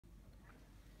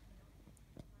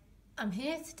I'm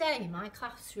here today in my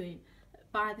classroom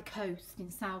by the coast in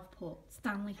Southport,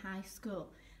 Stanley High School.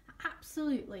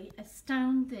 Absolutely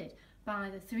astounded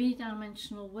by the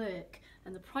three-dimensional work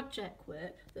and the project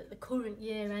work that the current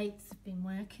Year 8s have been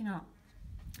working on.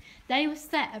 They were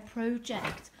set a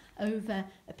project over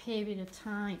a period of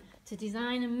time to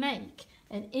design and make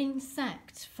an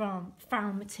insect from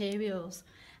found materials.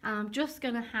 And I'm just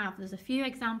going to there's a few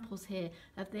examples here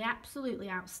of the absolutely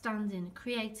outstanding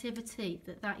creativity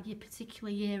that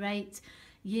particular Year 8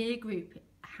 year group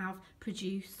have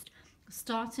produced.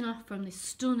 Starting off from this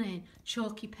stunning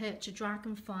chalky percher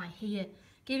dragonfly here,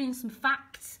 giving some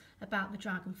facts about the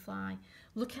dragonfly.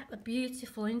 Look at the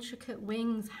beautiful intricate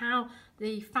wings, how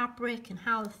the fabric and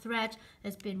how the thread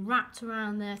has been wrapped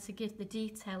around there to give the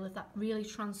detail of that really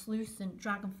translucent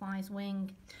dragonfly's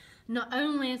wing. Not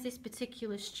only has this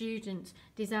particular student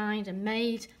designed and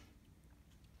made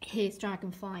his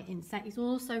dragonfly insect, he's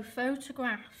also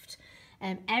photographed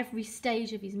every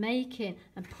stage of his making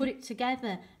and put it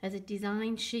together as a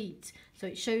design sheet, so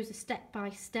it shows the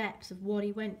step-by-steps of what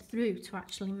he went through to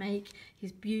actually make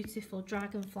his beautiful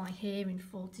dragonfly here in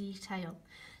full detail.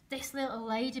 This little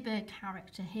ladybird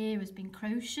character here has been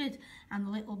crocheted and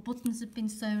the little buttons have been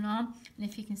sewn on, and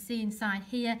if you can see inside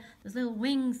here there's little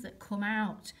wings that come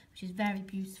out, which is a very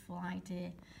beautiful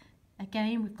idea.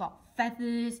 Again, we've got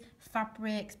feathers,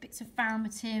 fabrics, bits of found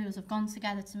materials have gone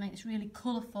together to make this really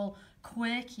colourful,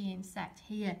 quirky insect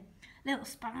here. Little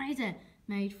spider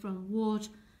made from wood,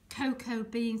 cocoa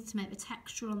beans to make the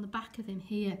texture on the back of him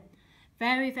here.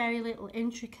 Very, very little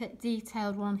intricate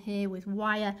detailed one here with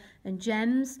wire and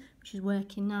gems, which is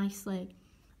working nicely.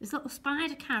 This little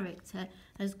spider character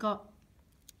has got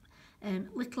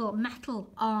little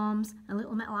metal arms and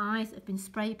little metal eyes that have been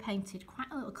spray painted. Quite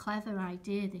a little clever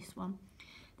idea, this one.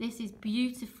 This is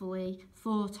beautifully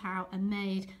thought out and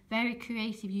made, very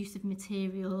creative use of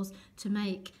materials to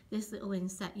make this little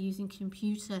insect using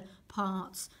computer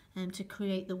parts to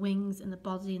create the wings and the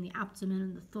body and the abdomen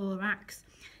and the thorax.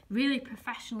 Really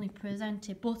professionally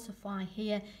presented butterfly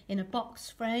here in a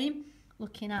box frame,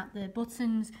 looking at the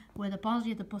buttons where the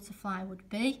body of the butterfly would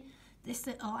be. This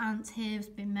little ant here has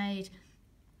been made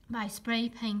by spray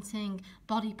painting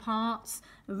body parts,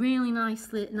 a really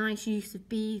nice use of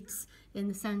beads in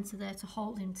the centre there to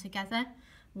hold him together.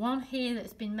 One here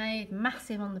that's been made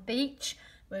massive on the beach,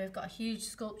 where we've got a huge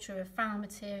sculpture of found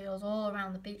materials all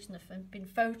around the beach and have been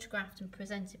photographed and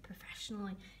presented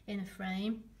professionally in a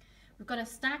frame. We've got a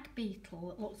stag beetle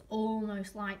that looks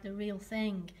almost like the real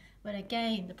thing, but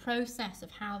again the process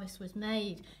of how this was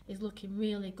made is looking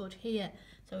really good here.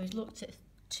 So he's looked at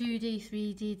 2D,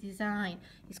 3D design,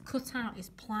 he's cut out his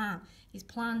plan, he's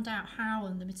planned out how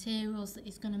and the materials that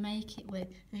he's going to make it with,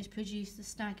 and he's produced the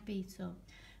stag beetle.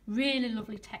 Really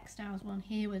lovely textiles one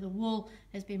here where the wool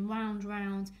has been wound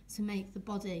round to make the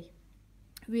body.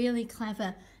 Really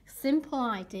clever, simple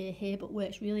idea here, but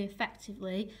works really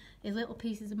effectively, is little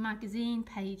pieces of magazine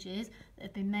pages that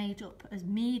have been made up as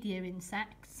media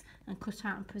insects and cut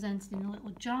out and presented in a little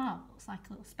jar. Looks like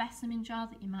a little specimen jar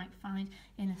that you might find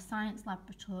in a science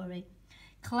laboratory.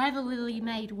 Cleverly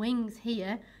made wings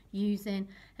here using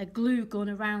a glue gun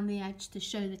around the edge to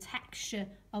show the texture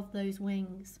of those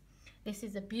wings. This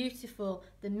is a beautiful,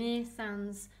 the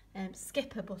Meersands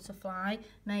skipper butterfly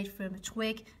made from a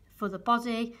twig for the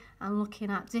body, and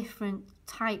looking at different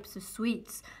types of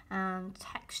sweets and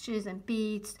textures and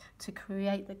beads to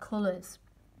create the colours.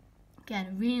 Again,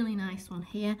 a really nice one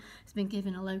here. It's been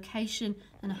given a location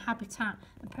and a habitat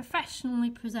and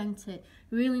professionally presented.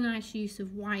 Really nice use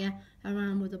of wire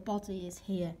around where the body is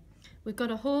here. We've got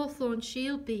a hawthorn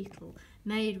shield beetle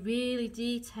made really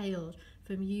detailed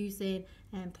from using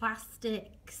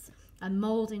plastics and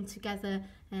moulding together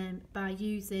by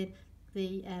using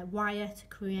the wire to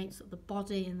create sort of the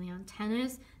body and the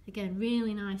antennas. Again,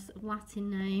 really nice sort of Latin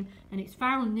name, and it's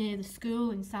found near the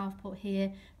school in Southport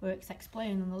here, where it's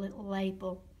explained on the little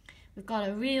label. We've got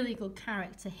a really good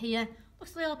character here,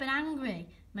 looks a little bit angry,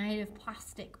 made of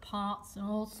plastic parts and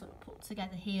all sort of put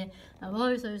together here. Now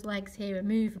those legs here are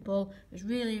movable. It's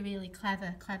really, really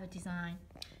clever design.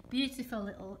 Beautiful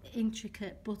little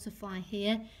intricate butterfly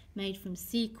here, made from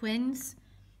sequins.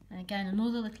 And again,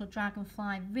 another little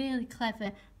dragonfly, really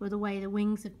clever with the way the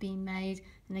wings have been made.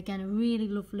 And again, a really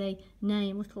lovely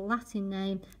name, little Latin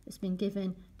name that's been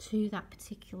given to that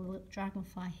particular little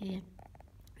dragonfly here.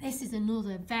 This is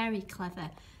another very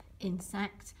clever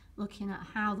insect, looking at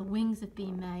how the wings have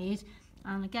been made.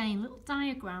 And again, little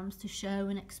diagrams to show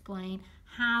and explain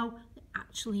how they're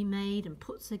actually made and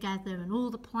put together, and all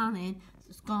the planning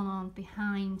that's gone on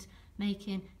behind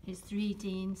making his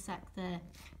 3D insect there.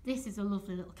 This is a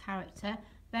lovely little character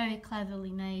very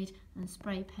cleverly made and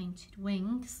spray painted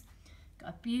wings. Got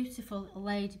a beautiful little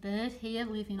ladybird here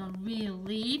living on real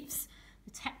leaves.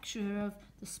 The texture of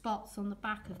the spots on the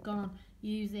back have gone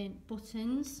using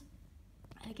buttons.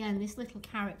 Again, this little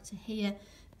character here,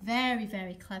 very,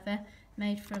 very clever,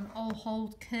 made from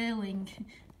old curling,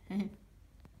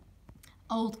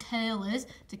 old curlers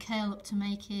to curl up to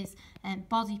make his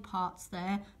body parts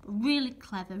there. But really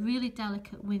clever, really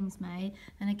delicate wings made,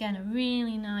 and again a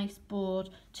really nice board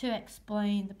to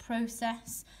explain the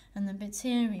process and the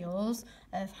materials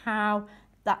of how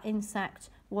that insect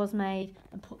was made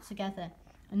and put together.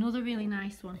 Another really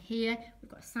nice one here, we've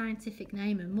got a scientific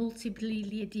name, a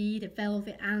multibiliadid, a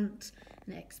velvet ant,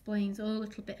 and it explains all a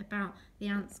little bit about the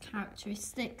ant's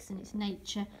characteristics and its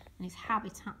nature and its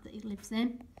habitat that it lives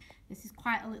in. This is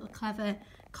quite a little clever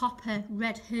copper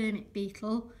red hermit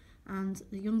beetle, and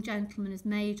the young gentleman has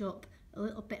made up a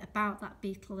little bit about that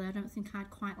beetle there. I don't think I'd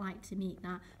quite like to meet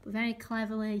that, but very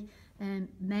cleverly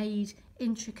made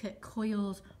intricate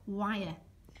coiled wire.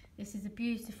 This is a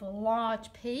beautiful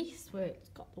large piece where it's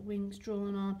got the wings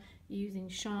drawn on using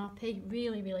Sharpie,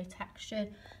 really, really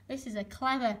textured. This is a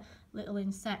clever little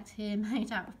insect here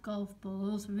made out of golf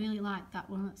balls. I really like that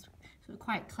one. That's sort of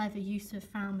quite clever use of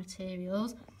found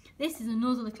materials. This is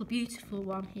another little beautiful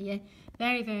one here,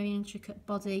 very, very intricate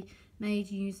body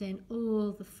made using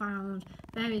all the found,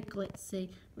 very glitzy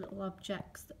little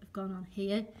objects that have gone on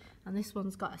here. And this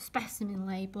one's got a specimen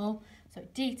label, so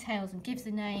it details and gives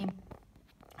a name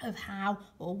of how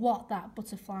or what that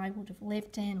butterfly would have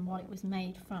lived in and what it was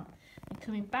made from. And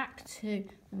coming back to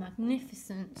the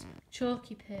magnificent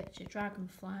chalky percher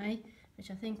dragonfly, which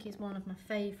I think is one of my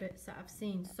favourites that I've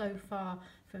seen so far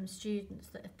from students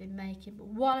that have been making. But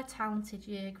what a talented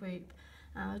year group.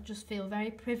 I just feel very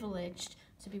privileged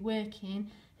to be working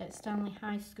at Stanley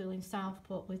High School in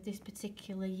Southport with this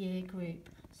particular year group.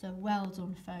 So well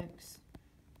done, folks.